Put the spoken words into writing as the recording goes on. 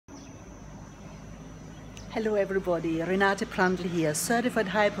Hello everybody, Renate here, certified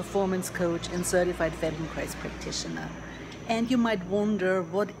high performance coach and certified Feldenkrais practitioner. And you might wonder,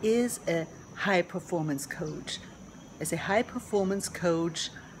 what is a high performance coach? As a high performance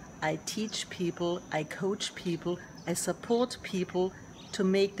coach, I teach people, I coach people, I support people to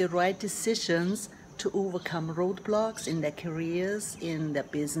make the right decisions to overcome roadblocks in their careers, in their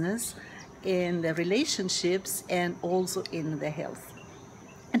business, in their relationships, and also in their health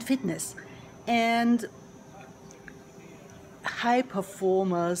and fitness. And high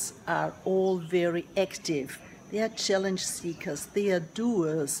performers are all very active. They are challenge seekers, they are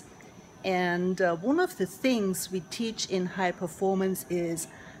doers. And one of the things we teach in high performance is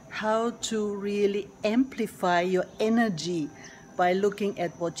how to really amplify your energy by looking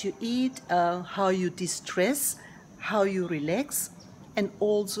at what you eat, how you de-stress, how you relax, and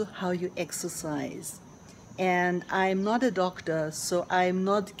also how you exercise. And I'm not a doctor, so I'm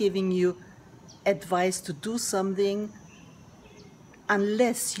not giving you advice to do something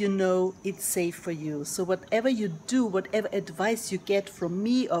unless you know it's safe for you. So whatever you do, whatever advice you get from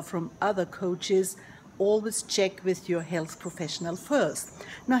me or from other coaches, always check with your health professional first.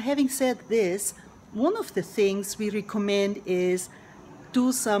 Now, having said this, one of the things we recommend is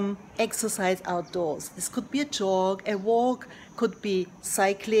do some exercise outdoors. This could be a jog, a walk, could be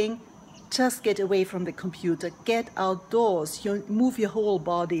cycling. Just get away from the computer, get outdoors, move your whole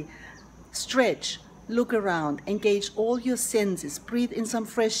body, stretch, look around, engage all your senses, breathe in some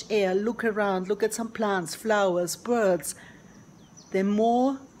fresh air, look around, look at some plants, flowers, birds. The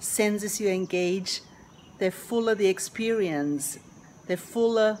more senses you engage, the fuller the experience, the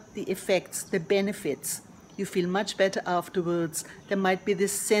fuller the effects, the benefits. You feel much better afterwards. There might be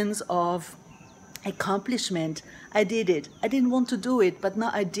this sense of accomplishment. I did it. I didn't want to do it, but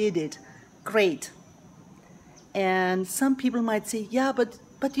now I did it. Great. And some people might say, yeah,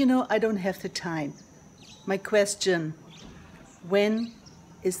 but you know, I don't have the time. My question, when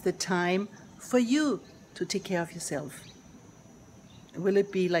is the time for you to take care of yourself? Will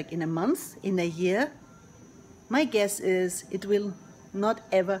it be like in a month, in a year? My guess is it will not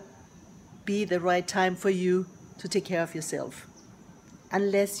ever be the right time for you to take care of yourself,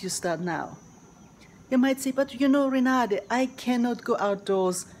 unless you start now. You might say, but you know, Renate, I cannot go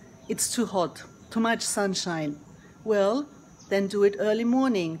outdoors. It's too hot, too much sunshine. Well, then do it early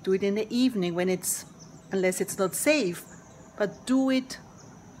morning, do it in the evening when unless it's not safe, but do it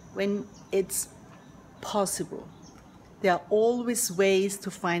when it's possible. There are always ways to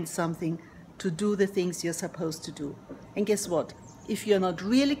find something to do the things you're supposed to do. And guess what? If you're not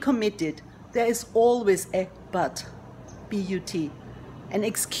really committed, there is always a but, B-U-T, an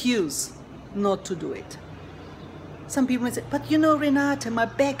excuse not to do it. Some people might say, but you know, Renate, my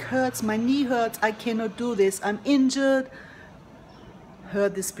back hurts, my knee hurts, I cannot do this, I'm injured.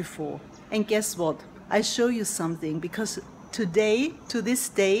 Heard this before. And guess what? I show you something, because today, to this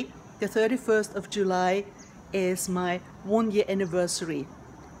day, the 31st of July, is my 1-year anniversary.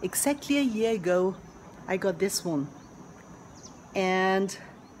 Exactly a year ago, I got this one. And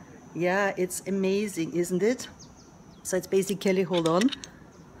yeah, it's amazing, isn't it? So it's basically, hold on,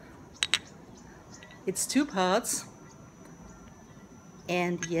 it's 2 parts.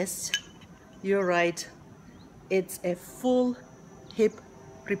 And yes, you're right, it's a full hip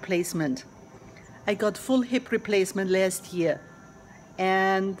replacement. I got full hip replacement last year,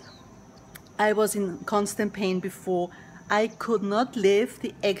 and I was in constant pain before. I could not live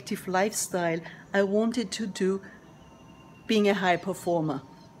the active lifestyle I wanted to do being a high performer.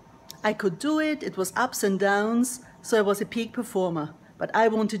 I could do it, it was ups and downs, so I was a peak performer, but I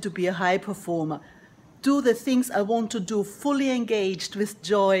wanted to be a high performer. Do the things I want to do, fully engaged with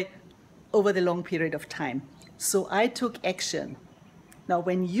joy over the long period of time. So I took action. Now,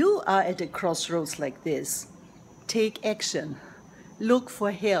 when you are at a crossroads like this, take action. Look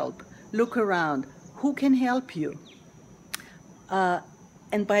for help. Look around. Who can help you?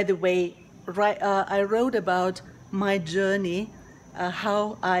 And by the way, I wrote about my journey,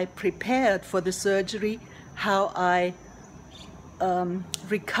 how I prepared for the surgery, how I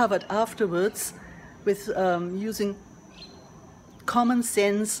recovered afterwards with using common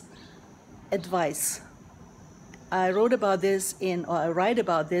sense advice. I write about this in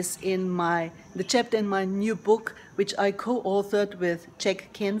the chapter in my new book, which I co-authored with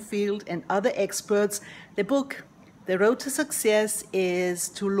Jack Canfield and other experts. The book, The Road to Success, is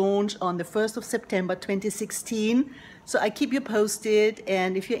to launch on the 1st of September 2016. So I keep you posted,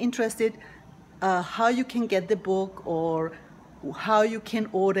 and if you're interested how you can get the book or how you can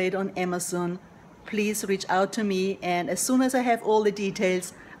order it on Amazon, please reach out to me, and as soon as I have all the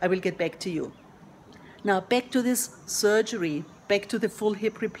details, I will get back to you. Now, back to this surgery, back to the full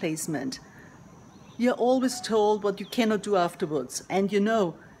hip replacement. you're always told what you cannot do afterwards. And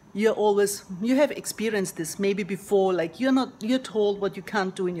you have experienced this maybe before, like you're told what you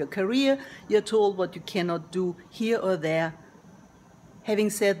can't do in your career, you're told what you cannot do here or there.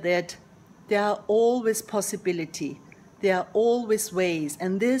 Having said that, there are always possibility. There are always ways.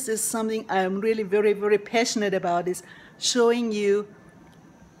 And this is something I'm really very, very passionate about, is showing you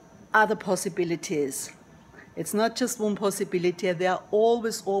other possibilities. It's not just one possibility. There are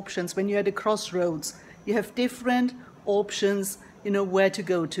always options. When you're at a crossroads, you have different options, where to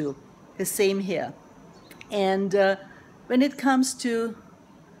go to. The same here. And when it comes to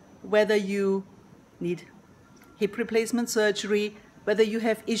whether you need hip replacement surgery, whether you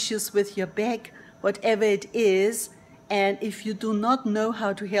have issues with your back, whatever it is, and if you do not know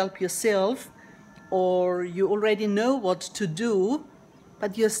how to help yourself, or you already know what to do,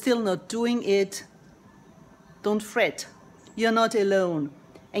 but you're still not doing it, don't fret. You're not alone.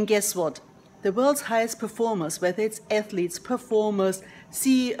 And guess what? The world's highest performers, whether it's athletes, performers,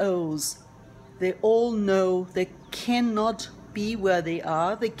 CEOs, they all know they cannot be where they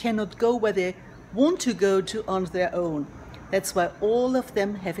are. They cannot go where they want to go to on their own. That's why all of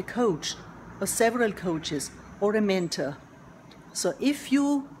them have a coach, or several coaches, or a mentor. So if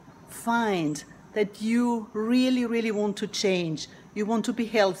you find that you really, really want to change, you want to be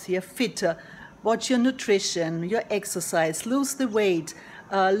healthier, fitter, watch your nutrition, your exercise, lose the weight,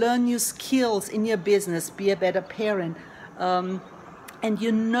 learn new skills in your business, be a better parent, and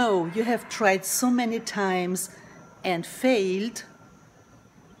you have tried so many times and failed,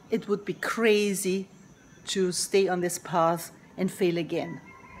 it would be crazy to stay on this path and fail again.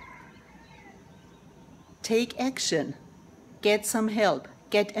 Take action. Get some help.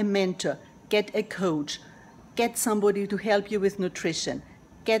 Get a mentor. Get a coach. Get somebody to help you with nutrition.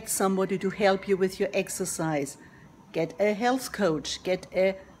 Get somebody to help you with your exercise. Get a health coach. Get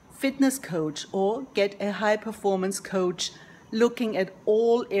a fitness coach, or get a high performance coach looking at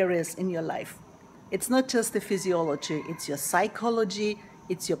all areas in your life. It's not just the physiology, it's your psychology,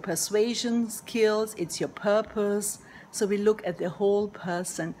 it's your persuasion skills, it's your purpose. So we look at the whole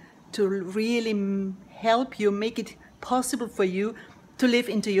person to really help you, make it possible for you to live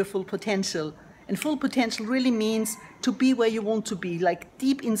into your full potential. And full potential really means to be where you want to be. Like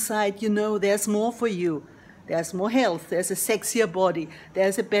deep inside, there's more for you. There's more health, there's a sexier body,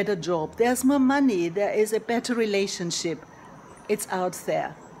 there's a better job, there's more money, there is a better relationship. It's out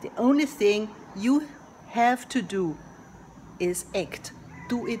there. The only thing you have to do is act.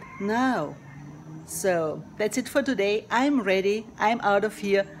 Do it now. So that's it for today. I'm ready. I'm out of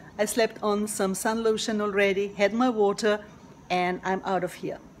here. I slept on some sun lotion already, had my water, and I'm out of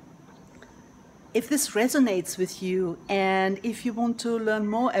here. If this resonates with you, and if you want to learn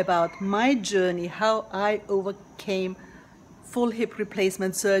more about my journey, how I overcame full hip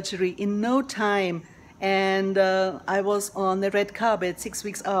replacement surgery in no time, and I was on the red carpet 6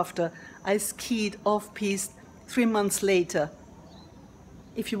 weeks after, I skied off-piste 3 months later.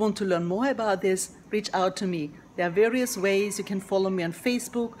 If you want to learn more about this, reach out to me. There are various ways. You can follow me on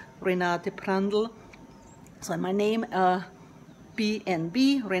Facebook, Renate Prandl. So my name,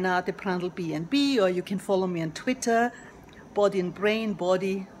 BNB, Renate Prandl BNB, or you can follow me on Twitter, Body and Brain,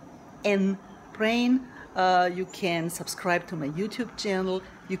 Body and Brain. You can subscribe to my YouTube channel.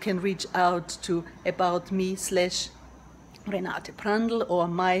 You can reach out to about me / Renate Prandl, or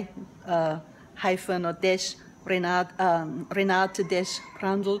my hyphen or dash Renate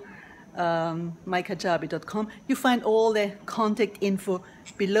Prandl, mykajabi.com. You find all the contact info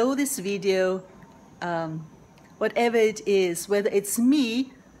below this video. Whatever it is, whether it's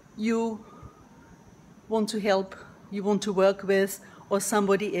me you want to help, you want to work with, or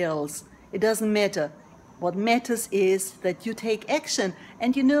somebody else, it doesn't matter. What matters is that you take action,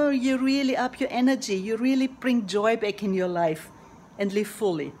 and you really up your energy, you really bring joy back in your life and live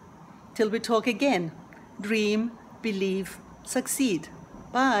fully. Till we talk again, dream, believe, succeed.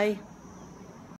 Bye.